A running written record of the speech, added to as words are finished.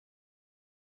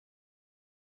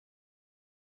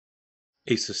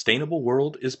A sustainable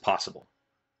world is possible.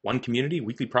 One Community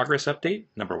Weekly Progress Update,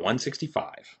 number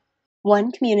 165.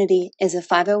 One Community is a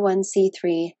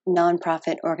 501c3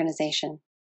 nonprofit organization.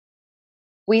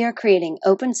 We are creating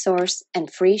open source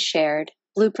and free shared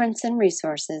blueprints and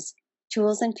resources,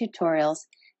 tools and tutorials,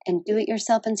 and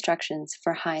do-it-yourself instructions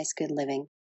for highest good living.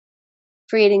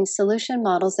 Creating solution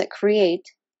models that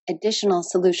create additional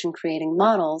solution creating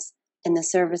models in the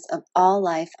service of all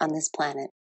life on this planet.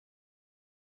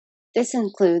 This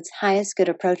includes highest good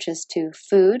approaches to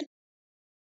food,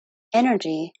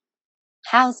 energy,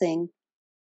 housing,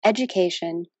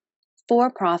 education,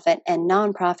 for-profit and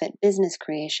nonprofit business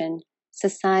creation,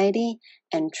 society,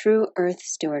 and true earth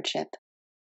stewardship.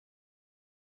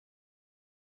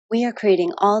 We are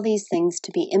creating all these things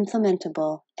to be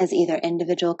implementable as either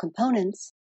individual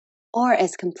components or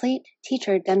as complete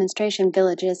teacher demonstration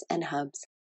villages and hubs.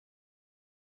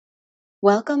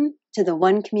 Welcome to the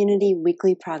One Community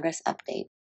Weekly Progress Update.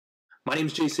 My name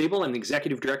is Jay Sable. I'm the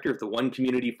Executive Director of the One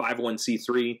Community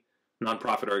 501c3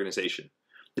 nonprofit organization.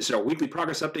 This is our Weekly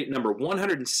Progress Update number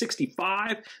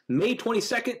 165, May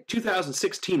 22nd,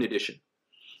 2016 edition.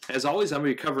 As always, I'm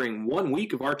going to be covering 1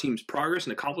 week of our team's progress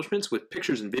and accomplishments with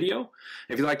pictures and video.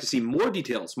 If you'd like to see more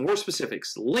details, more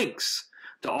specifics, links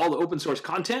to all the open source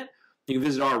content, you can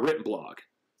visit our written blog.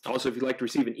 Also, if you'd like to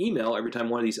receive an email every time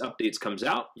one of these updates comes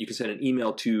out, you can send an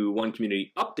email to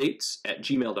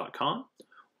onecommunityupdates@gmail.com,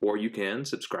 or you can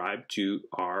subscribe to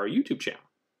our YouTube channel.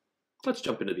 Let's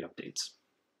jump into the updates.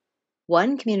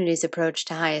 One Community's approach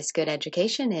to highest good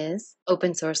education is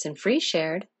open source and free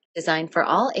shared, designed for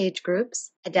all age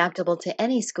groups, adaptable to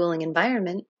any schooling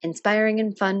environment, inspiring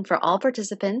and fun for all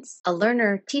participants, a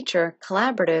learner-teacher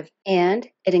collaborative, and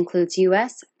it includes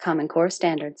U.S. Common Core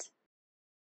standards.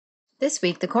 This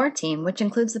week, the core team, which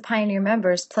includes the Pioneer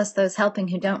members plus those helping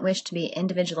who don't wish to be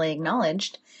individually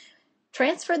acknowledged,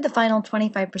 transferred the final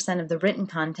 25% of the written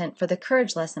content for the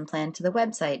Courage lesson plan to the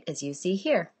website, as you see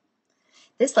here.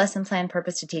 This lesson plan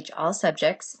purposed to teach all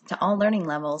subjects to all learning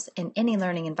levels in any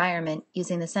learning environment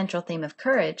using the central theme of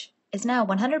courage is now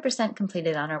 100%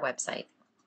 completed on our website.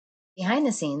 Behind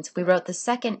the scenes, we wrote the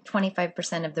second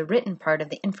 25% of the written part of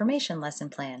the information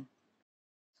lesson plan.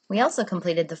 We also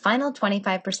completed the final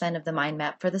 25% of the mind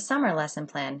map for the summer lesson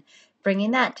plan,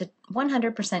 bringing that to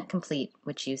 100% complete,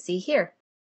 which you see here.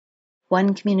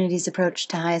 One Community's approach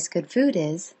to highest good food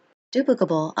is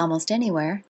duplicable almost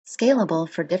anywhere, scalable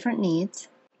for different needs,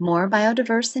 more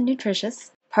biodiverse and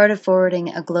nutritious, part of forwarding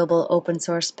a global open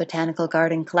source botanical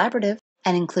garden collaborative,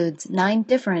 and includes 9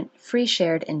 different free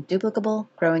shared and duplicable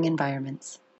growing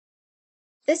environments.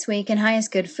 This week in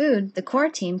Highest Good Food, the core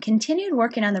team continued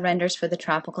working on the renders for the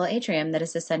tropical atrium that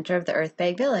is the center of the Earth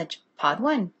Bag Village, Pod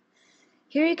 1.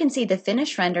 Here you can see the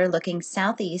finished render looking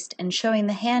southeast and showing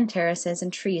the hand terraces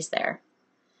and trees there.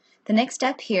 The next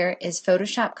step here is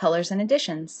Photoshop colors and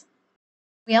additions.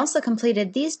 We also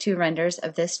completed these 2 renders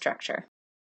of this structure.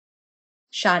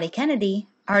 Shoddy Kennedy,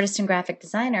 artist and graphic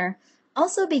designer,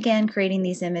 also began creating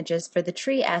these images for the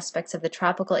tree aspects of the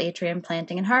tropical atrium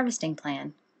planting and harvesting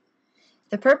plan.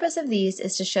 The purpose of these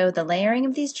is to show the layering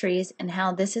of these trees and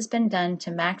how this has been done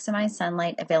to maximize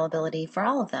sunlight availability for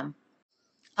all of them.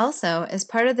 Also, as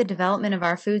part of the development of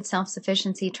our food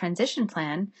self-sufficiency transition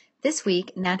plan, this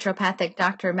week, naturopathic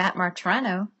Dr. Matt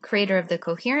Martirano, creator of the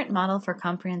Coherent Model for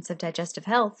Comprehensive Digestive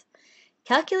Health,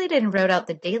 calculated and wrote out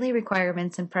the daily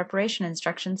requirements and preparation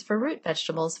instructions for root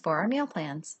vegetables for our meal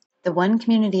plans. The One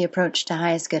Community approach to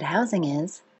highest good housing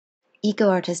is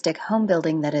eco-artistic home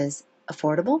building that is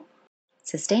affordable,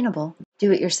 sustainable,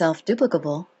 do-it-yourself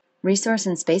duplicable, resource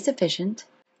and space efficient,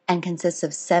 and consists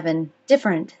of 7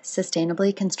 different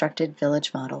sustainably constructed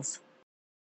village models.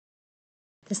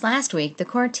 This last week, the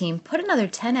core team put another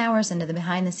 10 hours into the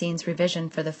behind-the-scenes revision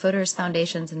for the footers,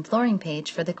 foundations, and flooring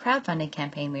page for the crowdfunding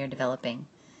campaign we are developing.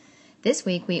 This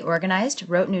week, we organized,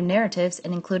 wrote new narratives,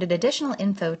 and included additional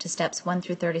info to steps 1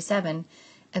 through 37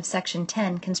 of Section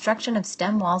 10, Construction of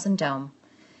Stem Walls and Dome.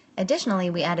 Additionally,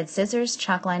 we added scissors,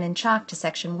 chalk line, and chalk to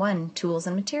Section 1, Tools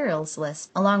and Materials list,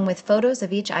 along with photos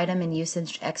of each item and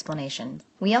usage explanation.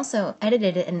 We also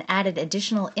edited and added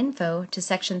additional info to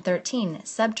Section 13,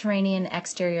 Subterranean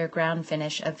Exterior Ground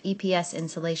Finish of EPS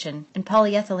insulation and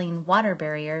polyethylene water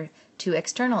barrier to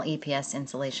external EPS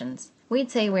insulations.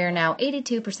 We'd say we are now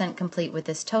 82% complete with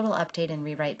this total update and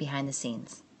rewrite behind the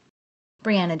scenes.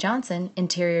 Brianna Johnson,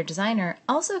 interior designer,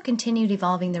 also continued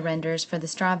evolving the renders for the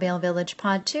Straw Bale Village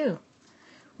Pod 2.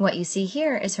 What you see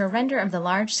here is her render of the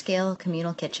large-scale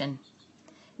communal kitchen.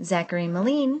 Zachary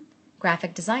Moline,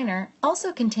 graphic designer,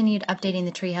 also continued updating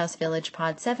the Treehouse Village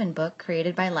Pod 7 book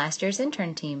created by last year's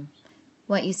intern team.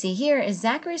 What you see here is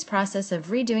Zachary's process of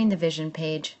redoing the vision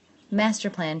page, master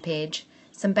plan page,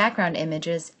 some background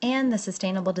images, and the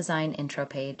sustainable design intro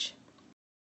page.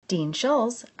 Dean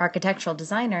Schulz, architectural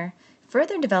designer,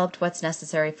 further developed what's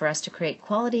necessary for us to create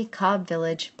quality Cobb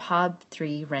Village POB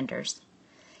 3 renders.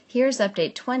 Here's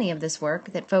update 20 of this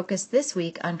work that focused this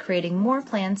week on creating more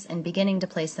plans and beginning to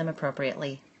place them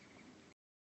appropriately.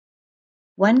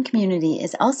 One Community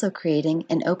is also creating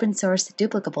an open-source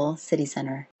duplicable city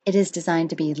center. It is designed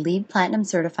to be LEED Platinum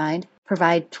certified,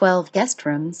 provide 12 guest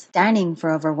rooms, dining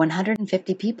for over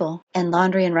 150 people, and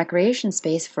laundry and recreation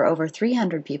space for over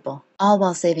 300 people, all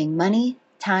while saving money,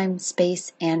 time,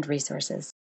 space, and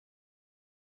resources.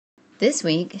 This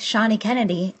week, Shawnee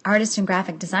Kennedy, artist and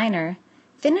graphic designer,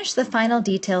 finished the final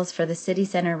details for the city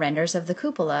center renders of the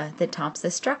cupola that tops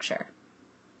this structure.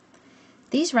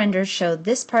 These renders show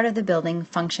this part of the building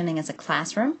functioning as a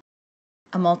classroom,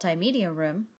 a multimedia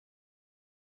room,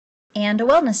 and a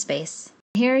wellness space.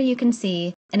 Here you can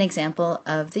see an example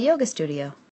of the yoga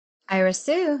studio. Ira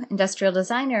Sue, industrial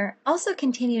designer, also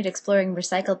continued exploring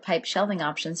recycled pipe shelving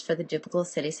options for the duplicable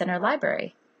city center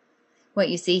library. What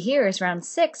you see here is round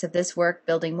 6 of this work,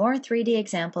 building more 3D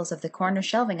examples of the corner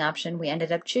shelving option we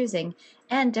ended up choosing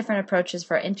and different approaches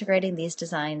for integrating these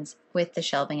designs with the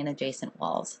shelving and adjacent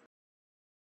walls.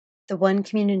 The One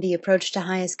Community approach to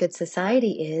highest good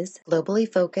society is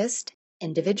globally focused,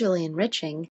 individually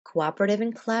enriching, cooperative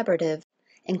and collaborative,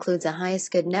 includes a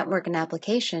highest good network and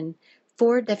application,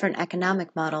 4 different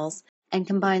economic models, and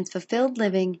combines fulfilled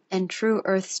living and true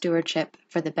earth stewardship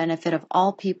for the benefit of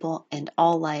all people and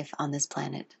all life on this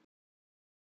planet.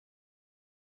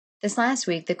 This last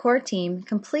week, the core team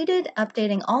completed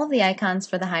updating all of the icons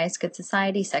for the highest good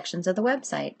society sections of the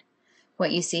website.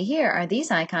 What you see here are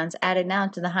these icons added now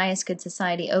to the Highest Good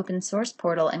Society open source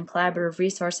portal and collaborative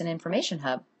resource and information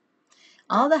hub.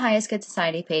 All the Highest Good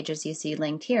Society pages you see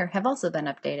linked here have also been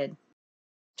updated.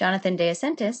 Jonathan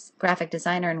DeAcentis, graphic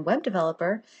designer and web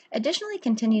developer, additionally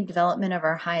continued development of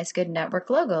our Highest Good Network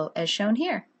logo as shown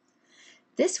here.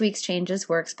 This week's changes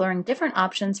were exploring different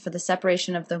options for the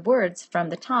separation of the words from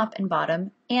the top and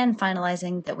bottom and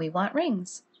finalizing that we want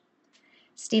rings.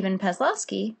 Stephen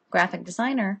Peslowski, graphic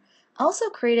designer, also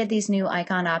created these new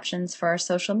icon options for our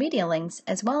social media links,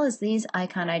 as well as these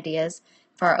icon ideas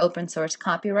for our open source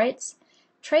copyrights,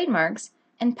 trademarks,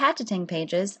 and patenting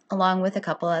pages, along with a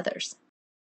couple others.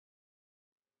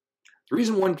 The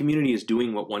reason One Community is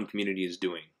doing what One Community is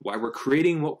doing, why we're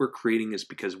creating what we're creating, is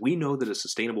because we know that a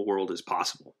sustainable world is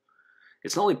possible.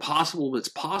 It's not only possible, but it's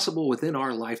possible within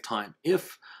our lifetime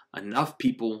if enough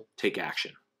people take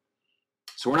action.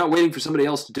 So we're not waiting for somebody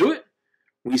else to do it.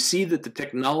 We see that the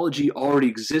technology already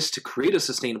exists to create a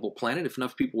sustainable planet if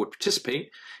enough people would participate.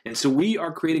 And so we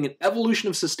are creating an evolution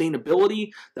of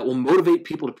sustainability that will motivate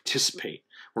people to participate.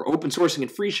 We're open sourcing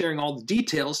and free sharing all the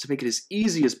details to make it as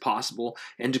easy as possible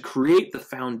and to create the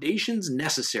foundations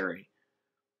necessary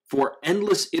for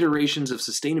endless iterations of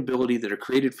sustainability that are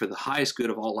created for the highest good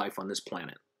of all life on this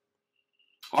planet.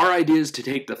 Our idea is to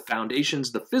take the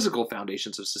foundations, the physical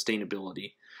foundations of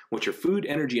sustainability, which are food,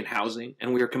 energy, and housing,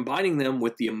 and we are combining them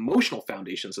with the emotional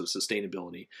foundations of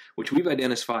sustainability, which we've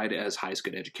identified as highest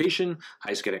good education,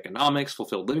 highest good economics,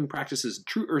 fulfilled living practices, and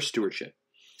true earth stewardship.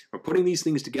 We're putting these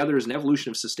things together as an evolution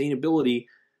of sustainability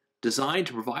designed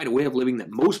to provide a way of living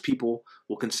that most people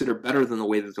will consider better than the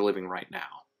way that they're living right now.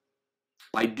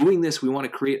 By doing this, we want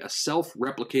to create a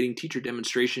self-replicating teacher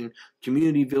demonstration,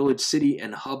 community, village, city,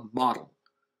 and hub model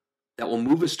that will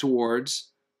move us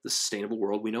towards the sustainable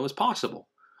world we know is possible.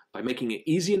 By making it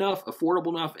easy enough,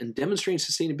 affordable enough, and demonstrating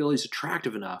sustainability is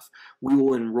attractive enough, we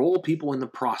will enroll people in the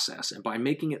process. And by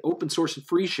making it open source and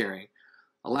free sharing,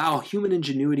 allow human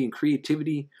ingenuity and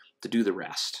creativity to do the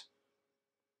rest.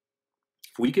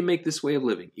 If we can make this way of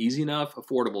living easy enough,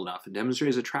 affordable enough, and demonstrate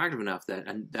as attractive enough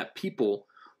that people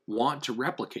want to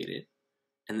replicate it,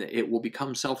 and that it will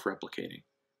become self-replicating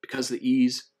because of the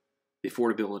ease, the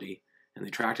affordability, and the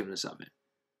attractiveness of it.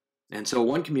 And so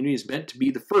One Community is meant to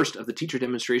be the first of the teacher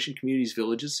demonstration communities,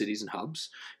 villages, cities, and hubs.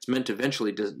 It's meant to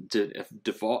eventually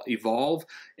evolve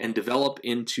and develop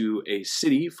into a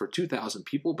city for 2,000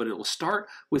 people, but it will start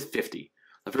with 50.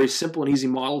 A very simple and easy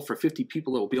model for 50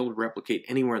 people that will be able to replicate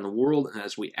anywhere in the world. And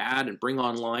as we add and bring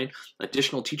online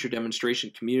additional teacher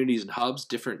demonstration communities and hubs,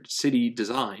 different city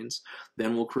designs,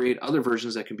 then we'll create other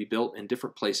versions that can be built in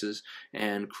different places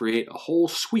and create a whole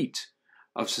suite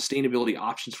of sustainability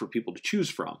options for people to choose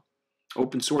from.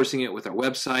 Open sourcing it with our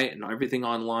website and everything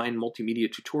online, multimedia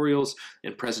tutorials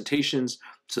and presentations,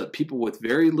 so that people with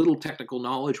very little technical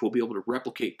knowledge will be able to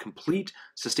replicate complete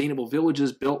sustainable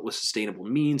villages built with sustainable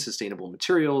means, sustainable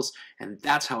materials, and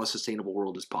that's how a sustainable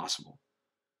world is possible.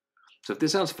 So if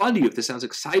this sounds fun to you, if this sounds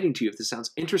exciting to you, if this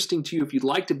sounds interesting to you, if you'd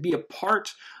like to be a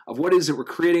part of what it is that we're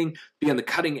creating, be on the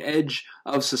cutting edge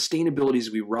of sustainability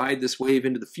as we ride this wave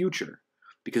into the future,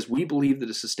 because we believe that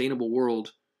a sustainable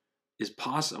world is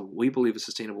possible. We believe a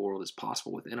sustainable world is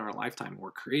possible within our lifetime, and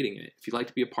we're creating it. If you'd like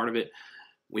to be a part of it,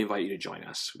 we invite you to join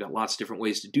us. We've got lots of different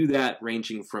ways to do that,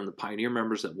 ranging from the pioneer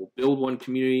members that will build one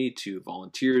community, to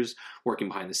volunteers working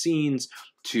behind the scenes,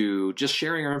 to just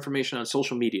sharing our information on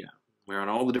social media. We're on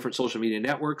all the different social media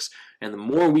networks, and the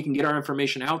more we can get our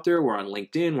information out there, we're on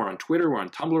LinkedIn, we're on Twitter, we're on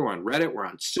Tumblr, we're on Reddit, we're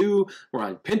on Sue, we're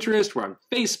on Pinterest, we're on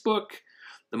Facebook.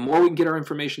 The more we can get our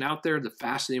information out there, the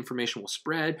faster the information will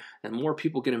spread, and the more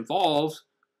people get involved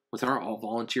with our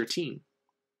all-volunteer team.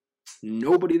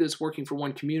 Nobody that's working for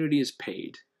one community is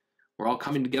paid. We're all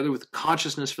coming together with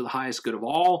consciousness for the highest good of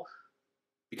all,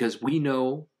 because we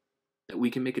know that we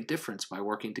can make a difference by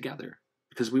working together.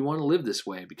 Because we want to live this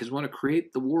way, because we want to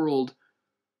create the world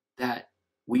that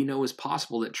we know is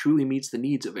possible, that truly meets the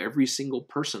needs of every single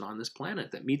person on this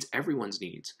planet, that meets everyone's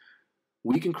needs.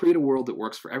 We can create a world that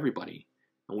works for everybody,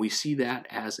 and we see that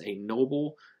as a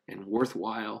noble and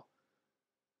worthwhile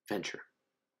venture.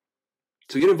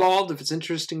 So get involved if it's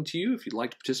interesting to you. If you'd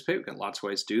like to participate, we've got lots of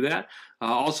ways to do that.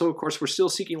 Also, of course, we're still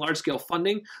seeking large-scale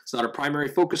funding. It's not our primary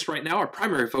focus right now. Our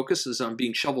primary focus is on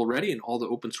being shovel-ready and all the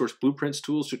open-source blueprints,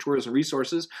 tools, tutorials, and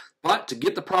resources. But to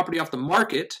get the property off the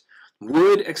market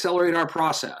would accelerate our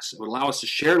process. It would allow us to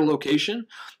share the location.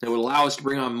 It would allow us to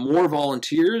bring on more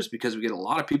volunteers, because we get a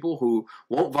lot of people who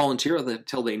won't volunteer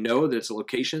until they know that it's a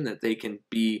location that they can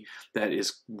be, that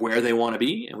is where they want to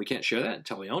be, and we can't share that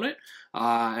until we own it.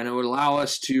 And it would allow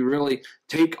us to really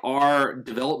take our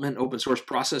development open source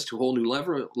process to a whole new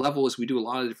level, as we do a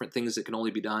lot of different things that can only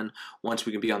be done once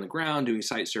we can be on the ground, doing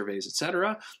site surveys,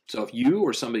 etc. So if you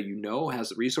or somebody you know has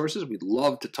the resources, we'd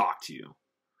love to talk to you.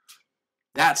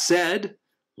 That said,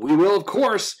 we will, of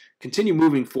course, continue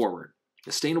moving forward.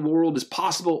 A sustainable world is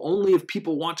possible only if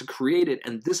people want to create it,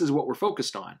 and this is what we're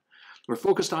focused on. We're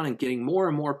focused on getting more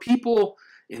and more people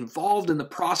involved in the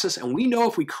process, and we know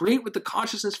if we create with the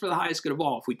consciousness for the highest good of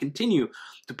all, if we continue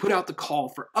to put out the call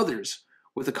for others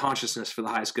with the consciousness for the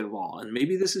highest good of all, and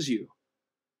maybe this is you,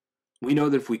 we know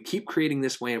that if we keep creating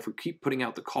this way, if we keep putting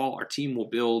out the call, our team will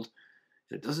build.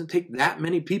 And it doesn't take that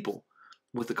many people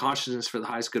with the consciousness for the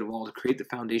highest good of all to create the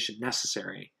foundation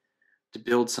necessary to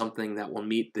build something that will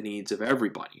meet the needs of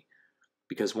everybody.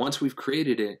 Because once we've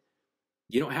created it,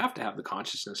 you don't have to have the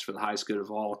consciousness for the highest good of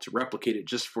all to replicate it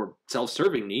just for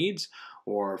self-serving needs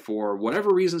or for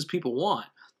whatever reasons people want.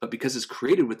 But because it's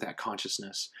created with that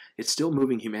consciousness, it's still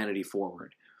moving humanity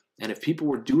forward. And if people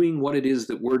were doing what it is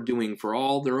that we're doing for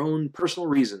all their own personal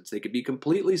reasons, they could be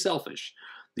completely selfish.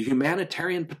 The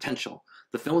humanitarian potential,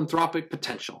 the philanthropic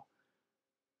potential,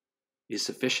 is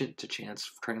sufficient to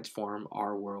transform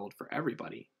our world for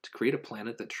everybody, to create a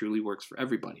planet that truly works for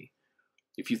everybody.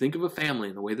 If you think of a family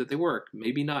and the way that they work,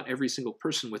 maybe not every single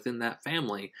person within that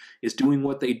family is doing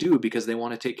what they do because they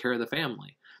want to take care of the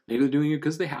family. Maybe they're doing it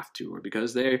because they have to, or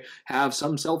because they have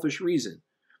some selfish reason.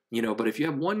 But if you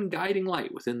have one guiding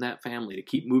light within that family to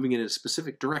keep moving in a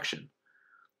specific direction,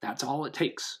 that's all it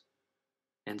takes.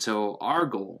 And so our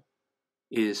goal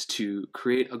is to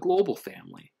create a global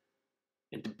family,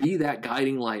 and to be that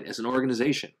guiding light as an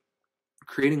organization,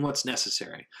 creating what's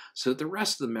necessary so that the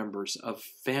rest of the members of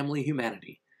family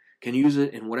humanity can use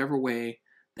it in whatever way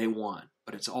they want.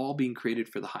 But it's all being created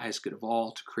for the highest good of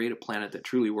all, to create a planet that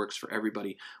truly works for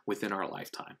everybody within our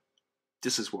lifetime.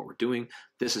 This is what we're doing.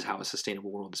 This is how a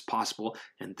sustainable world is possible,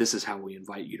 and this is how we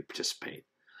invite you to participate.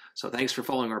 So thanks for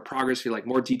following our progress. If you'd like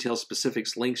more details,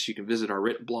 specifics, links, you can visit our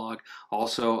written blog.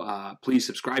 Also, please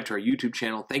subscribe to our YouTube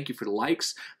channel. Thank you for the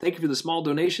likes. Thank you for the small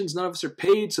donations. None of us are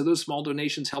paid, so those small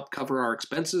donations help cover our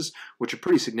expenses, which are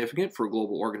pretty significant for a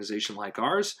global organization like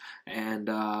ours. And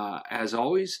as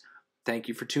always, thank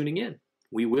you for tuning in.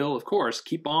 We will, of course,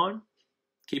 keep on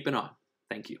keeping on.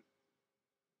 Thank you.